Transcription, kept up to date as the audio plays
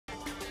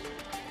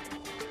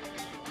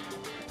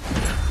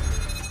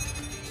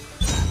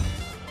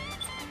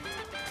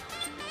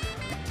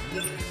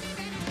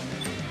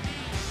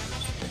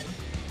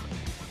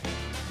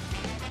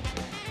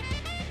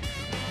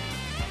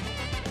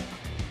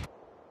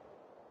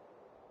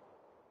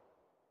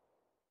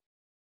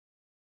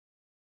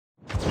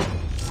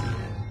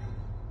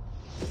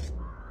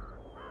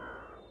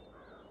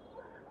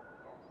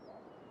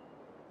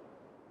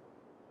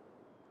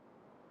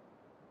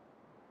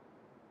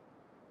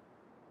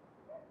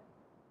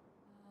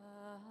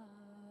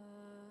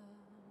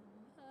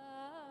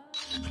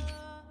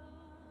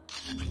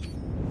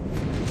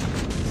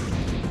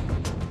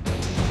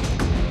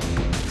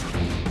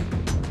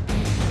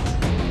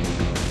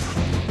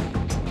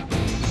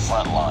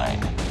online.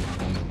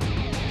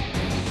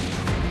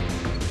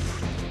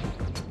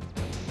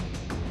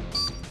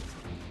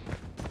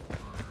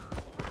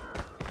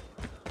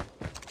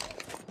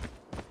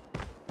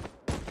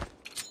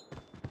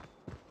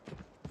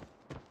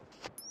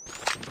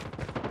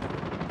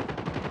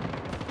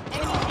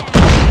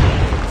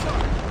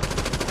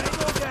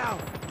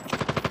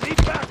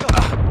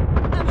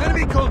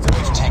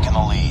 We've taken the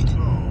lead.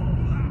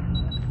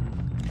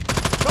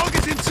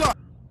 Target's inside.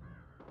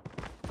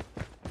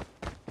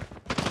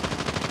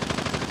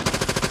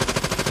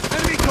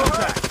 Enemy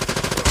contact.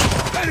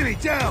 Enemy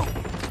down.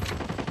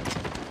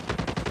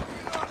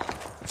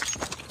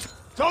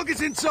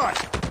 Target's inside.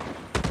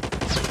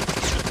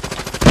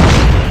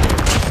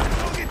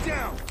 Target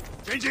down.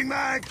 Changing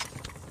mag.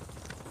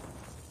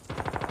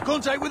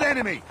 Contact with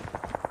enemy.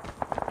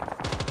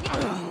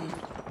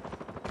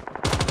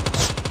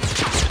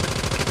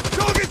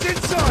 Target's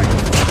inside.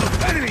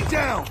 Enemy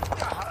down.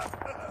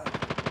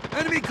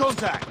 Enemy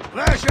contact.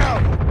 Flash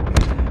out.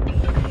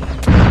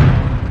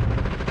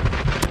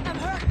 I'm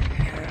hurt.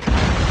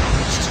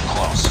 It's too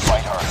close.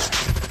 Fight harder.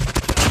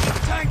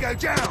 Tango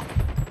down.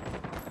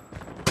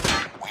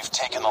 We've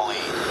taken the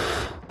lead.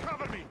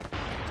 Cover me.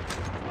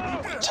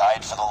 We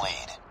tied for the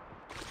lead.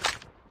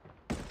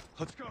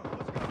 Let's go.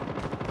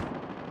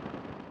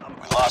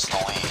 We lost the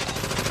lead.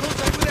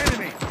 Contact with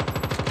enemy.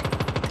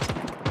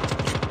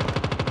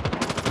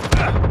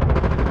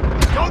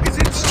 Target's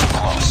inside.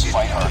 Close.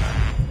 Fight harder.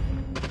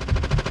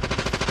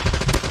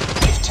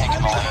 We've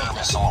taken the lead.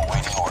 Missile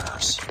awaiting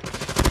orders.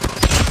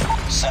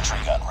 Sentry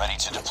gun ready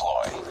to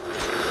deploy.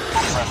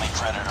 Friendly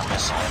Predator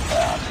missile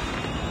inbound.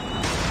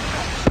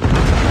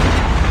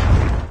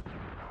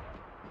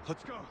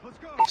 Let's go.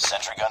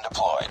 Sentry gun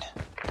deployed.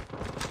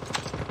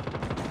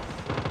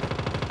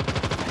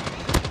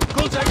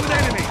 Contact with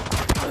enemy.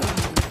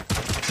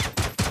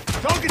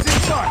 Target's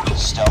inside.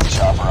 Stealth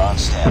chopper on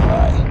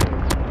standby.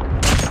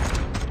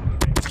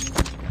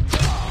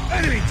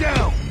 Enemy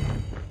down.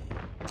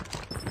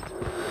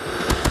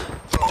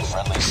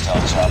 Friendly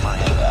stealth chopper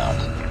inbound.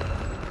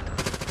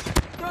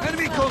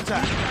 Enemy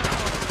contact.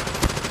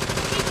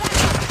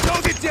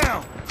 Target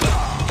down.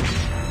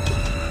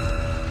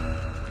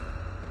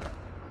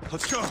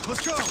 Let's go.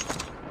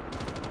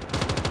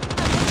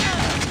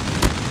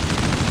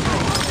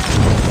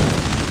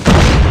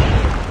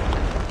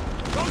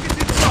 Target's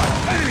inside.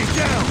 Enemy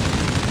down.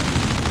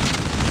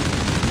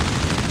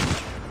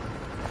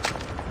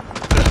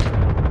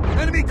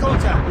 Enemy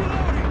contact.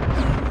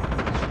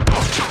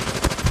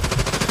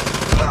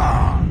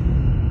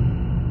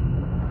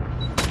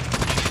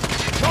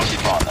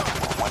 Keep on them.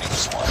 We're winning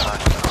this one.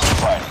 Keep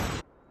fighting.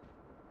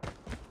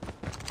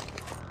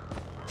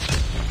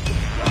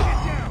 Target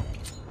down.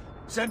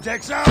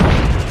 Semtex out.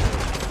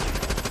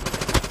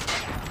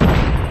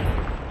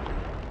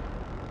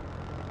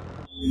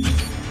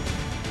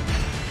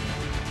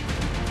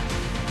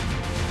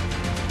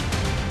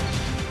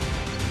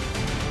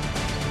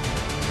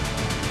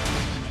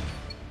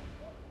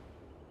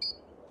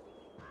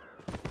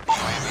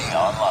 UAV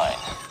online.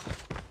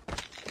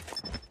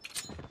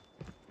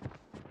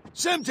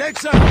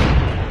 Semtex out.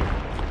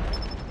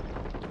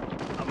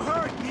 I'm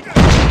hurt. Taking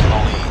the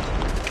lead.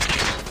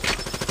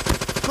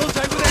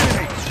 Contact with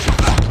enemy.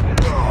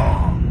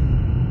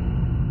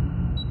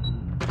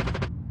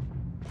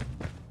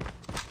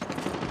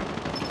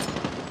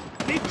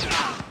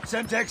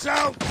 Semtex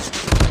out.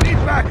 Need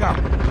backup.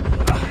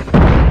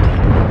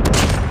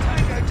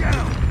 Tango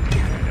down.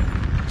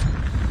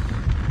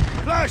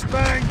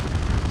 Flashbang.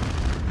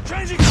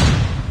 Changing.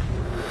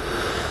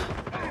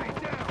 Enemy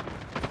down.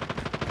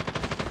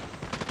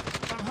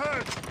 I'm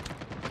hurt.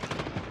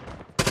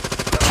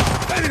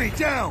 Enemy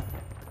down.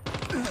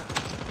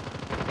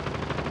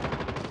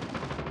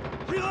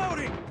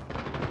 Reloading.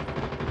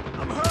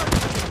 I'm hurt.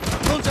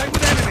 Contact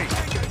with enemy.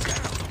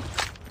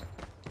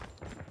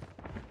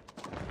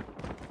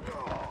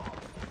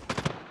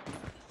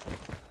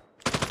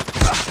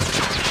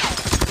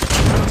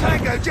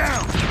 Tango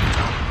down.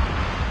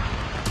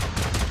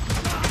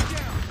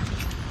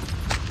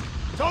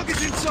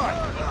 Target's inside.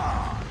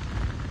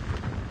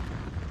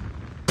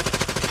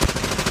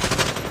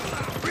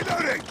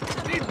 Reloading.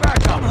 Need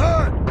backup. I'm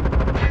hurt.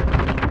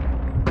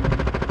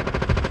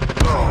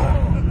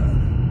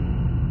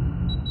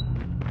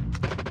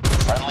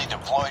 Friendly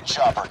deployed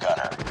chopper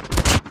gunner.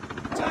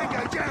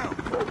 Tango down.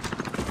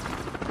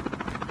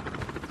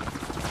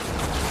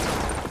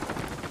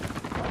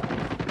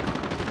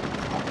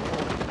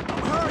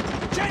 I'm hurt.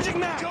 Changing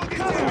now. Target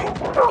down.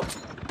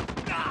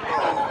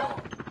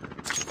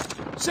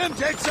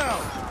 Semtex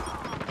out.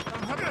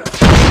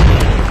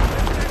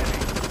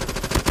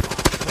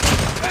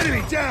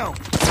 Enemy down.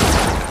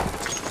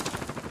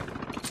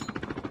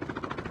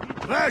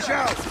 Flash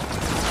out.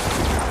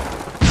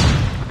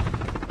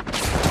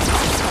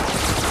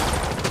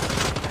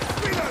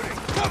 Reloading.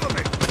 Cover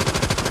me.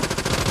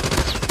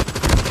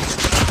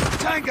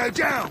 Tango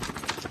down.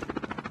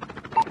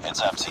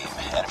 Heads up, team.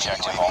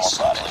 Objective almost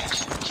complete.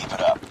 Keep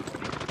it up.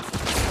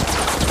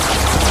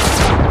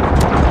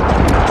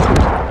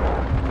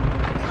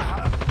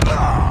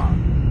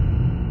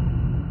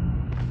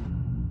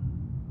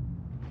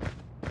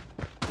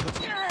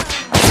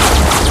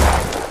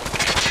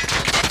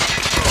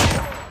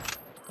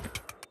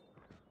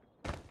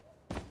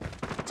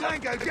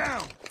 Tango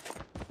down!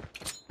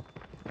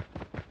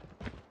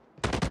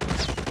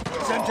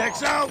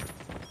 Semtex out!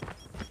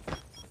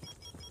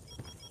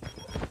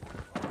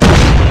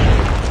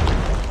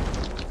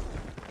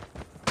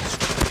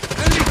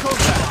 Enemy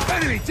contact!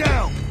 Enemy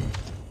down!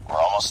 We're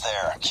almost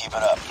there. Keep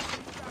it up.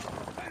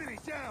 Enemy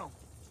down!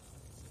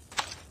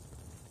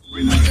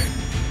 Reloading!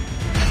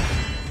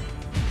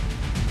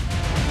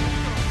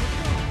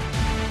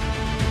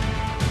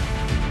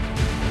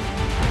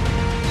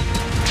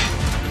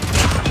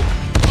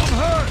 I'm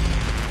hurt!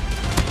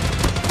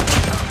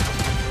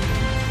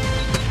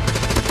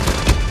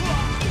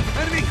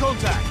 Enemy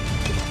contact!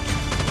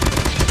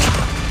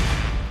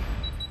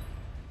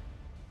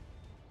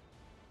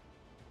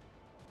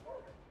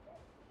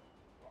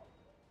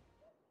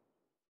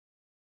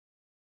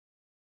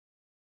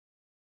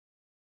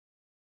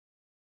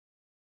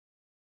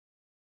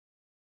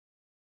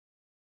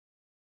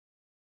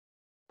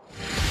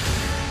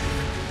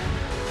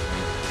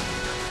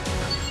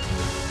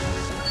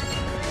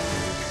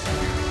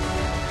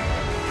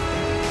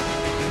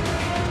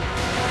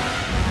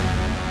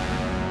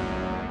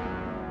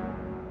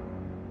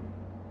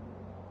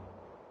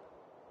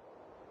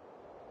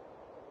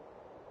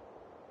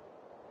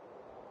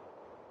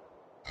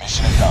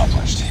 Mission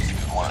accomplished.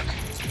 Good work.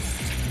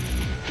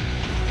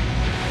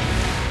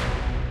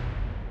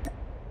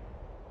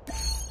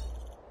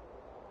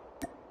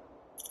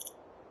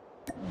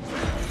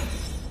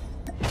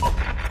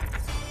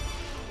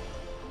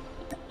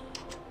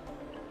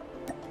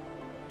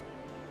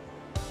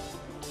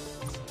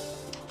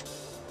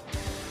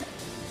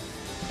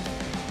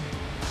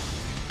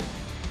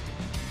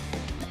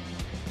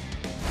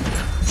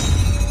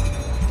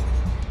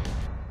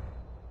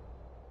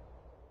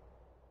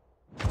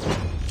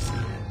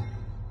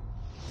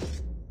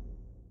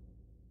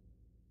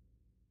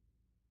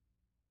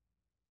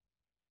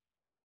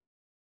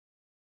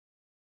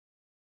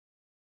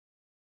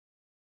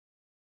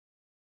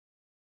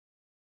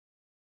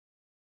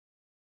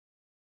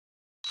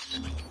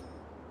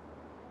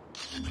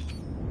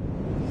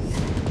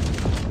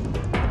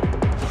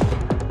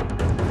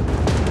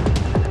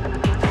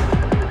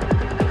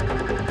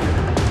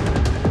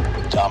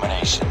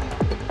 Domination.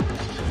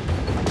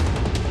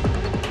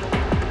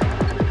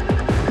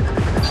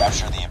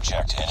 Capture the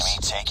objective. Enemy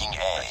taking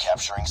A. We're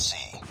capturing C.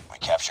 We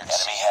captured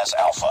C. Enemy has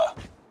Alpha.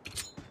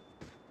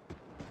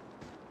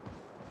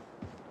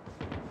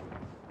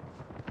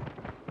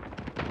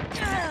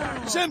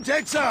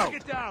 Semtex out!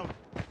 Get down!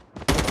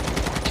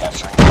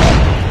 Capturing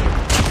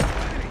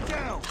Bravo. Enemy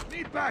down!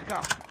 Need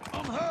backup!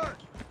 I'm hurt!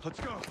 Let's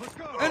go!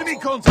 Enemy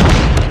contact!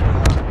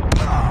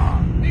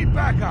 Need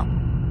backup!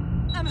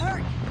 I'm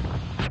hurt!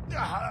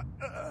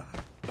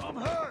 I'm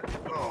hurt!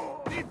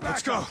 Need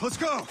Let's backup!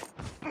 go!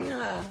 Need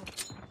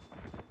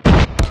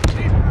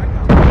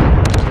backup!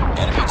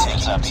 Enemy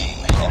taking up B.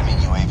 Enemy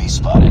UAV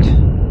spotted.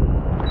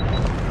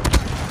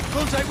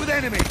 Contact with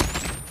enemy!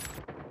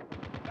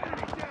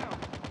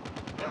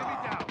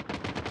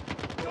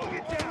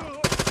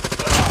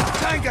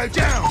 Tango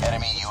down!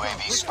 Enemy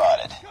UAV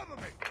spotted.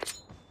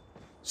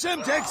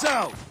 Semtex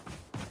out!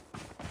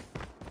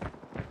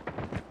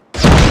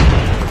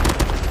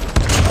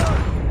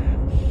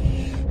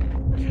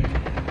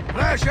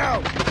 Flash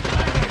out! Get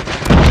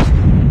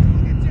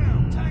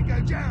down! Tango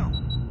down!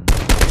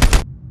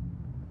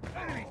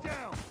 Enemy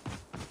down!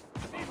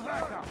 Need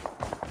backup!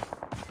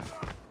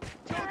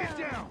 Target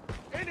down!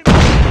 Enemy!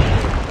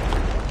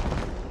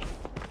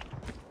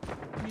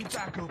 Need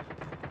backup!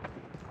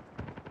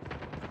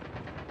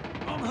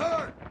 I'm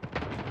hurt!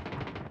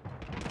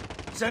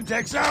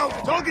 Semtex out!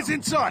 Target's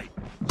in sight!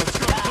 Let's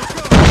go!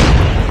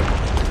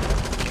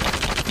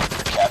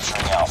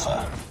 Capturing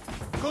Alpha.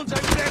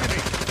 Contact with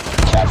enemy!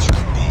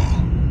 Capturing B.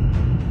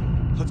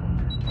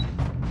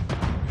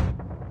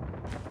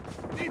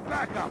 Need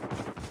backup!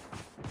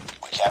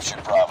 We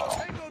captured Bravo.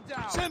 Tango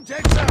down!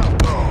 Semtex out!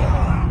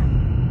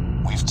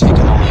 We've taken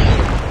the lead.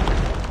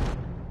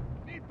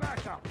 Need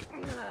backup!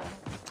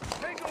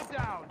 Tango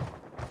down!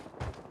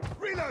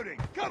 Reloading!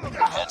 Cover me!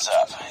 Heads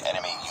up.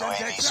 Enemy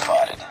UAV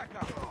spotted.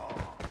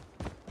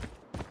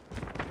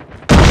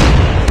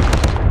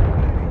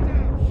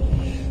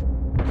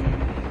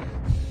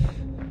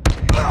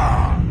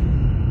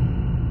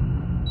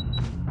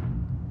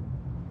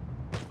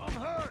 I'm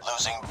hurt!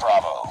 Losing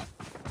Bravo.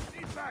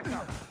 Need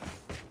backup!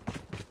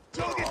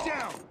 Target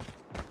down!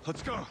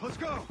 Let's go!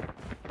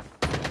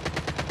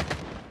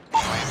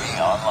 UAV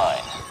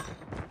online.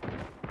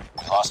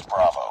 We lost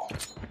Bravo.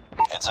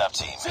 Heads up,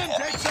 team. Enemy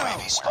Semtex out.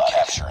 UAV spotted.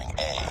 Capturing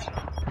A.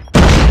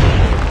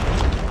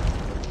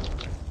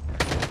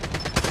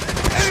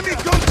 Enemy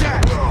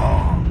contact!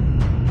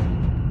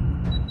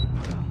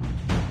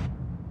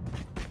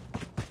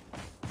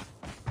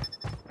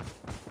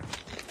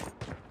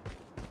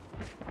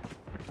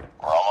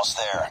 We're almost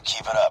there.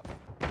 Keep it up.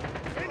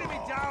 Enemy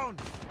down!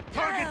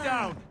 Target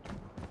down!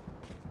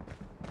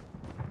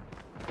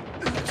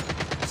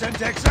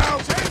 Semtex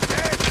out!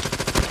 Semtex!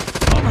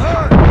 I'm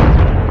hurt!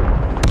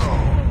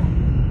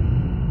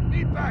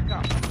 Need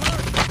backup! I'm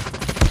hurt!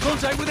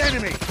 Contact with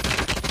enemy!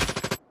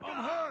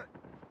 I'm hurt!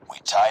 We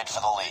tied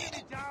for the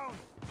lead.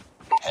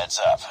 Heads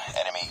up.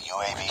 Enemy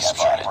UAV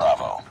spotted.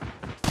 Bravo.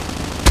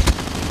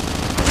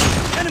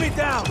 Enemy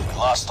down! We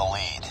lost the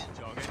lead.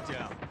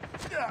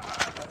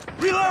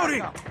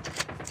 Reloading!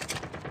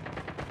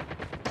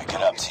 Pick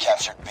it up to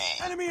capture B.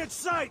 Enemy in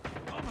sight!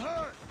 I'm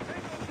hurt!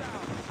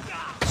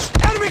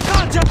 Enemy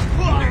contact!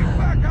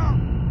 Back up!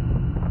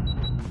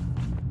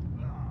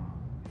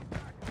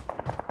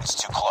 It's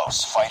too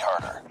close. Fight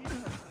harder.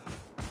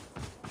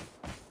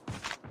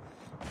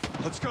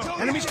 Let's go.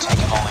 Enemy's Taking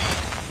the lead.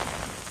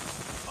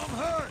 I'm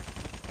hurt.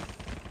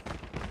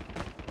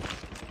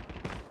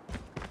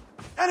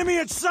 Enemy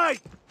in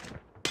sight!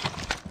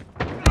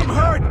 I'm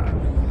hurt!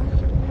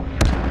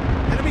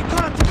 Enemy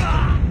contact!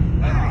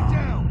 Enemy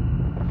down.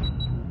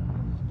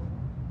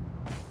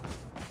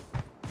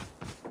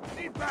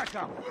 Need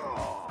backup.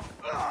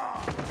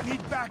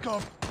 Need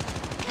backup.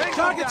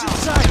 Targets in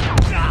sight!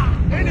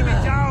 Enemy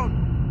down.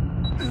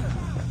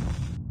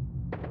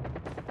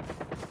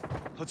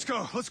 Let's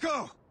go. Let's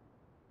go.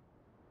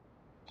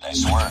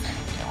 Nice work.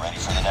 Get ready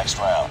for the next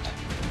round.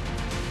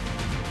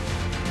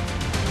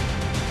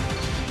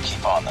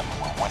 Keep on them.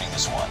 We're winning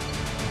this one.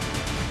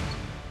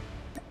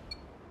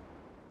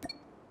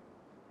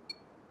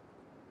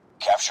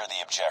 Capture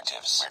the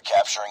objectives. We're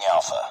capturing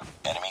Alpha.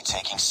 Enemy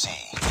taking C.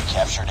 We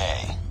captured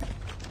A.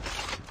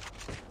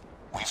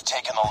 We've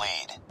taken the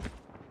lead.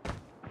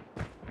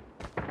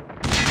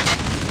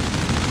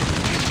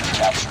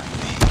 Captured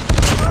B.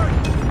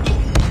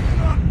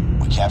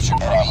 We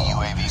captured enemy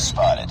UAV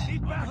spotted.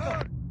 Need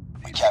backup.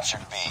 We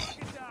captured B.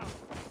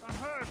 I'm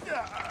hurt.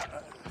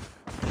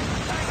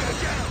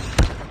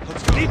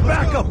 Let's go. Need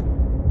backup!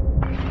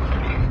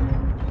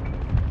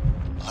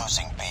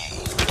 Losing B.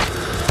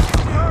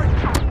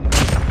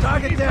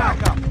 Target down!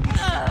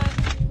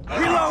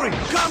 Reloading!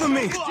 Cover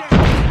me!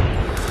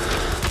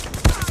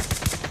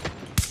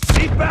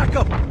 Need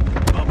backup!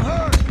 I'm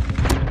hurt.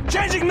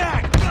 Changing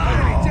mag!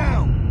 Enemy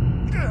down.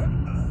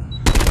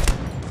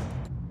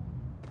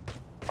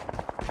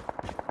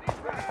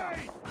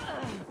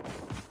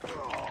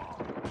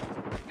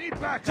 Need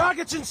backup.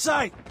 Targets in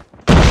sight!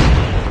 I'm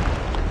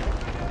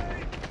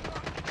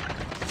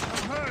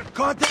hurt.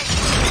 Contact!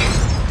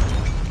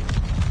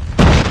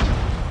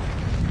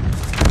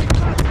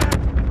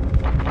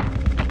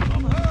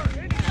 I'm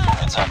hurt.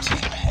 Heads up,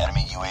 team.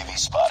 Enemy UAV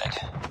spotted.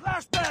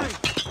 Last bang!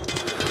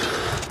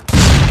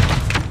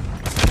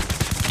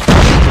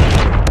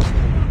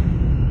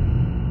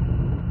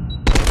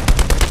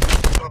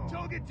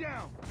 Target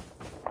down.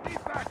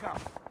 Need backup.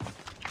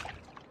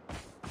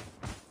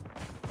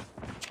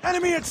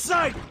 Enemy in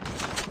sight!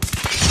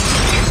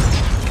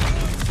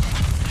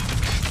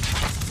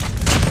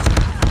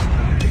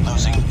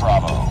 Losing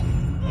Bravo.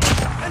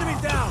 Enemy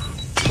down!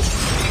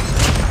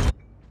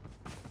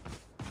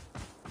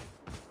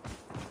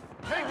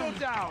 Tango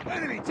down.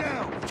 Enemy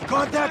down.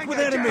 Contact with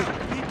Tango enemy!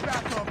 down. Need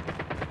backup.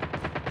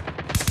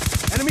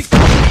 Enemy!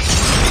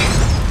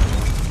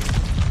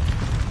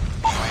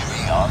 UAV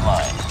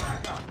online.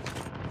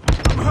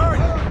 I'm hurt!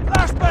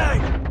 Last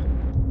bang!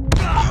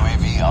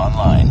 UAV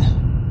online.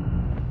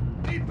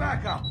 Need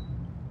backup.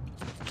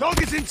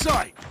 Target's in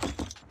sight.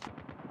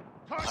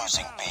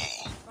 Losing B.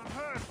 I'm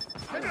hurt.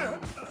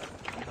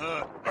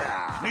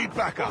 Need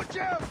backup. Watch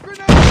out!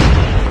 Grenade!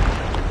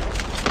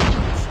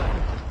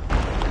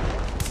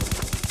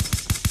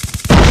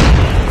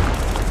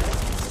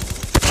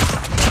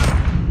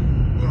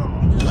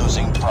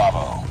 Losing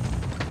Bravo.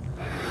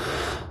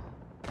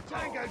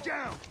 Tango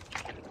down.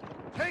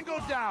 Tango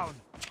down.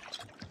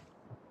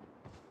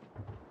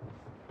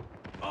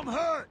 I'm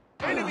hurt.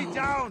 Enemy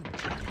down.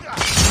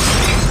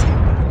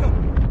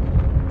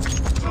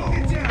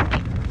 Target down.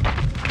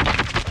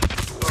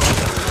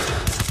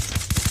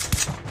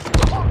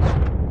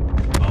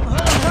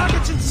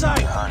 Targets in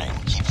sight! Hurting.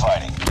 Keep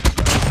fighting.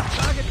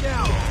 Target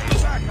down!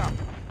 Need backup.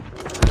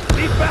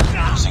 Need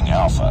backup! Losing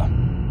Alpha.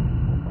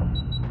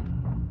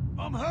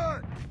 I'm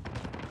hurt.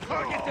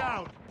 Target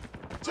down.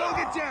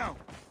 Target down.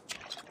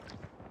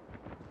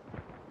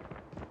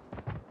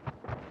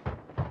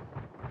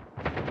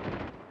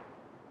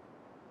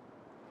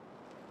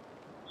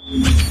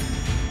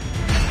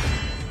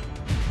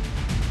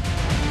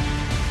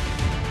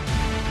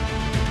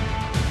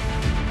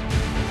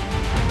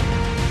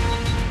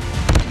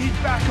 Need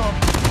backup.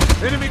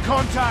 Enemy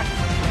contact.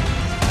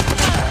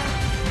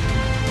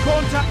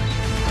 Contact.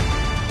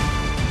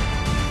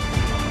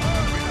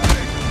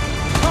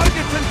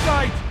 Targets in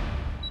sight.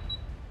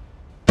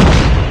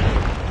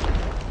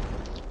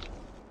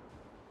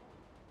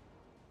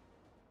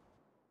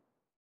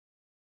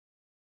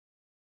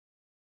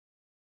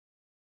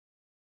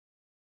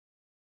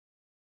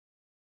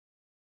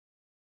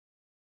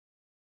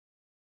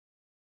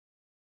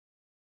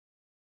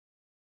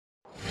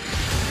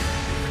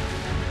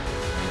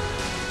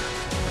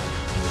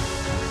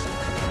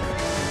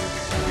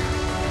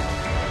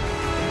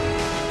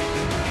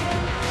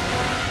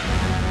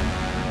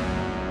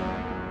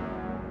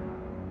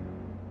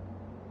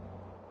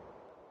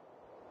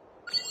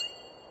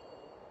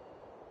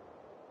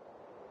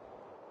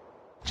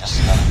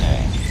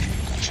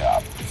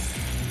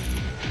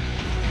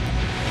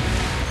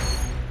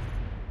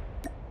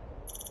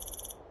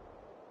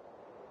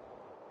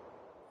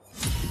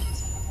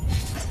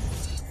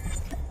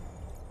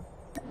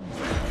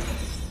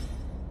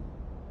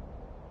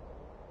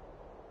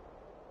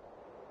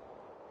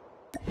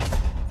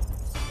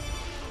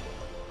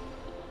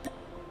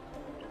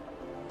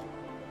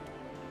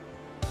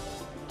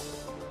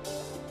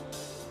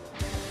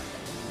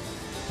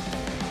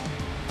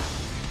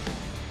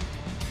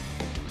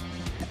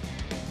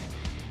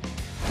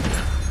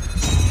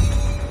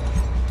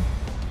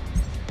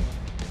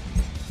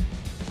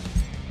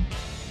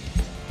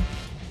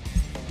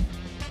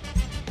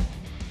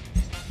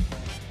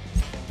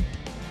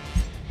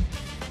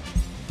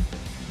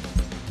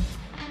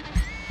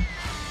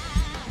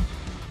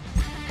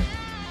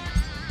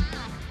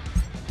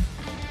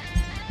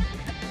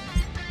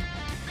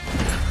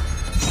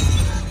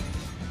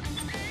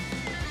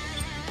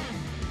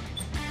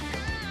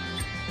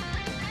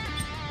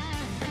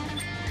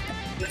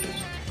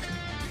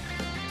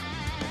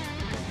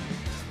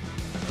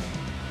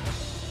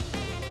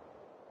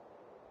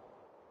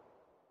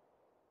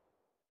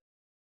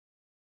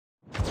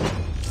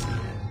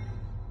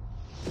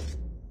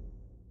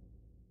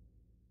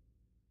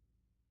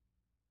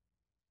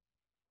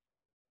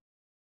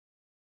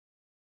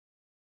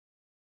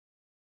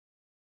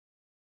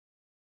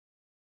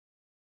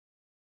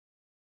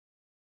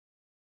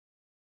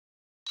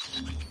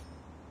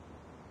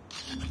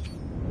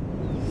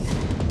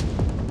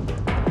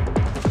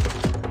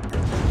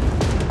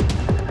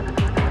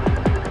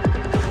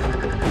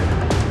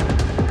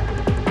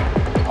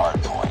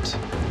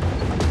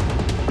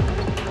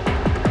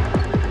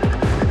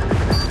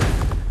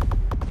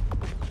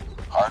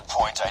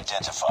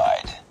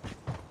 identified.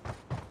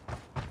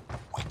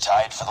 We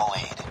tied for the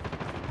lead.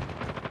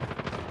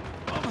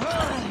 I'm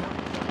hurt.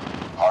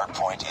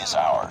 Hardpoint is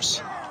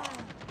ours.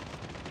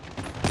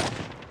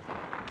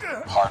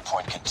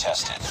 Hardpoint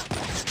contested.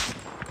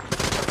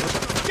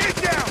 Get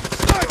down!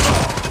 Sniper!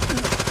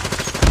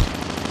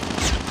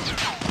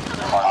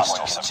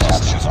 Hostiles have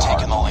captured,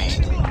 taken the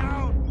lead.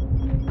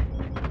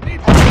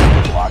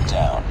 Locked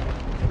down.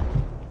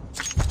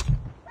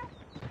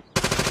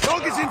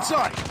 Dog is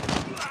inside.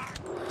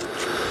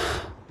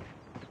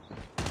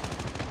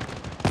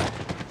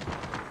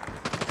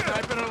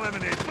 Sniper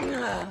eliminated.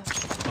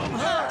 I'm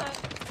hurt.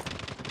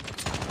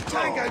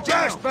 Tango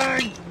down.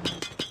 Bang.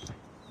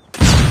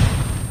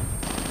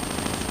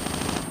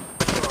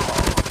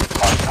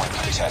 Hardpoint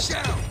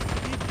contested.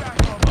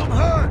 I'm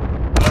hurt.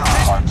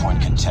 Hardpoint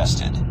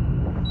contested.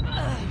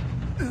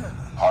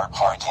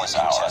 Hardpoint is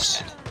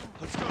ours.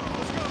 Let's go.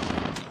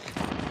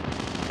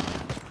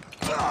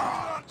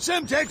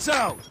 Semtex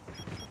out.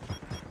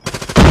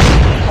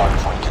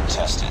 Hardpoint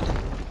contested.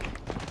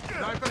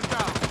 Sniper's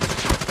down.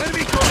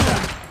 Enemy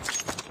contact.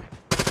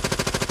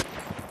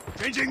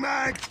 Changing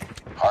mag.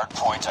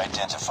 Hardpoint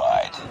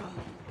identified.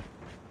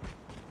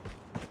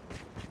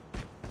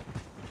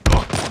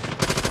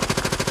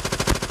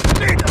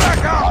 Need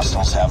backup.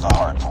 Hostiles have the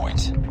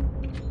hardpoint.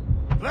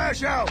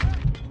 Flash out.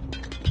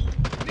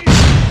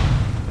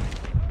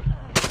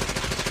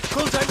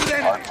 Contact with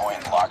enemy.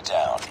 Hardpoint locked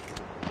down.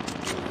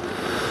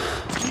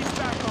 Need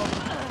backup.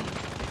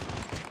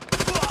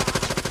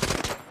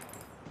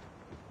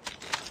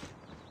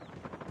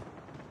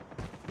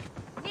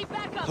 Need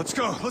backup.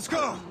 Let's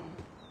go.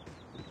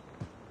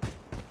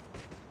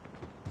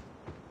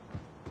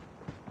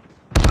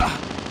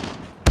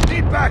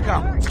 Need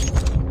backup.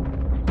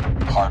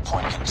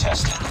 Hardpoint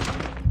contested.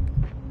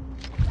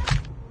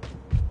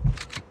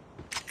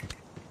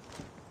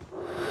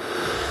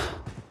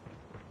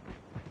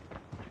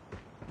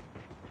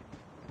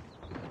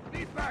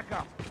 Need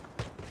backup.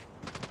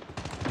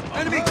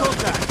 Enemy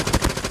contact.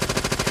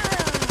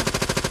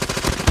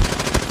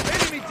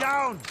 Enemy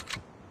down.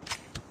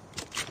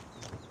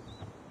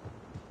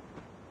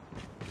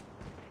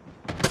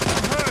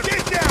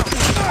 Get down.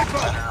 Sniper.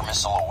 Predator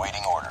missile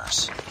awaiting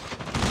orders.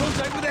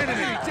 Contact with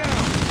enemy.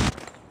 Down.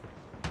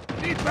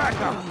 Need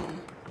backup.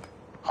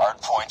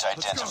 Hardpoint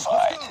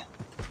identified.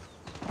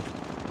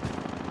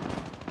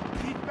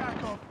 Need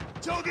backup.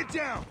 Target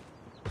down.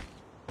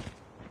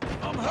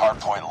 I'm hurt.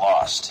 Hardpoint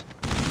lost.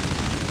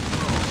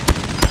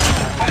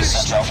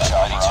 Sentry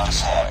gun on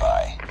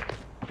standby.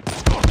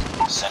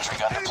 Sentry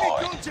gun Enemy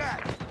deployed.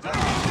 contact.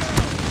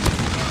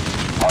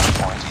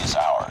 Hardpoint is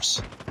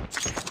ours.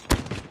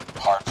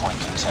 Hardpoint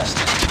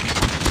contested.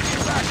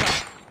 Need backup.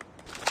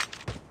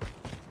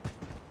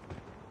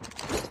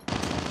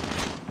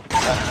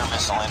 Predator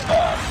missile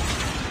inbound.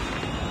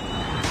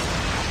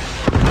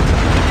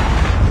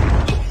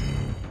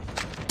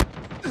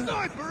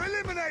 Sniper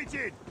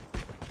eliminated.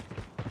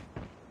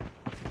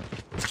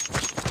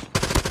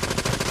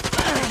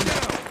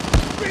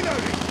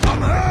 Reloading.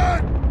 I'm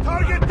hurt.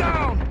 Target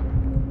down.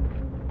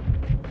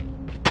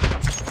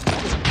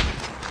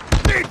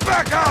 Need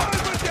backup.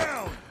 Sniper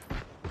down.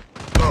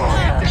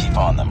 Keep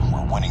on them.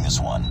 We're winning this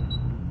one.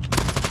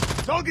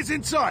 Target's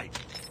in sight.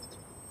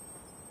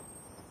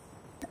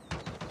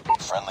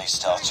 Friendly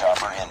stealth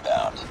chopper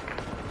inbound.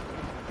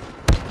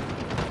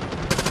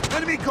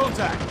 Enemy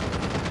contact.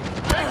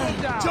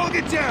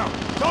 Target down.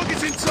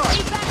 Target's in sight.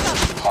 Need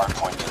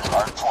backup.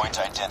 Hardpoint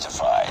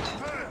identified.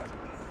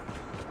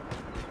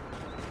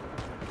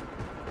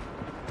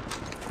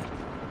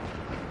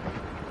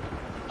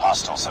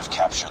 Hostiles have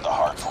captured the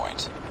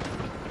hardpoint.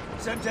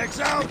 Semtex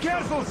out. Be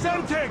careful,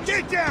 Semtex.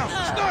 Get down.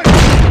 Sniper.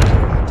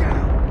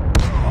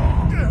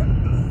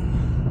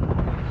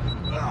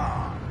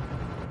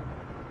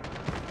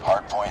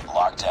 Hardpoint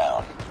locked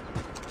down.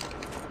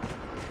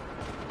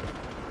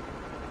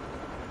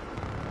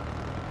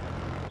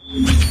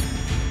 Need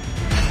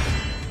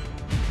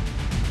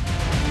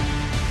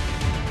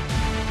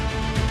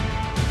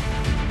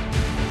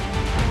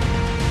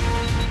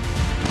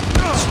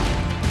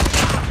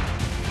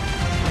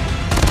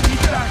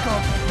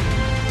backup.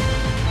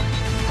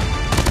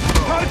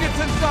 Target's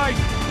in sight.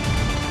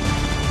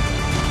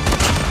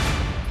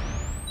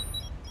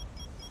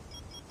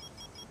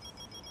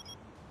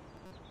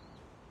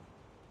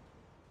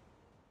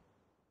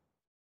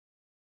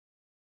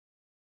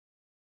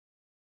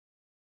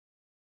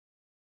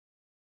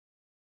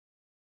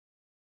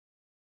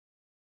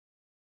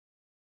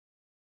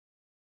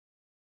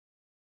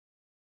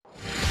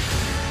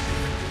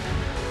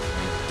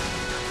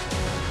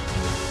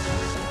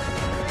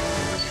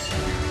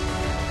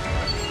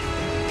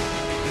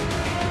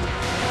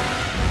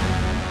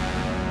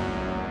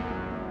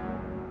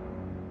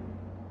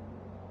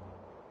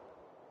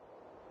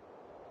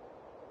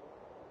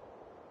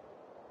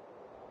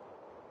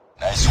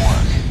 Nice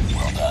work.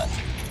 Well done.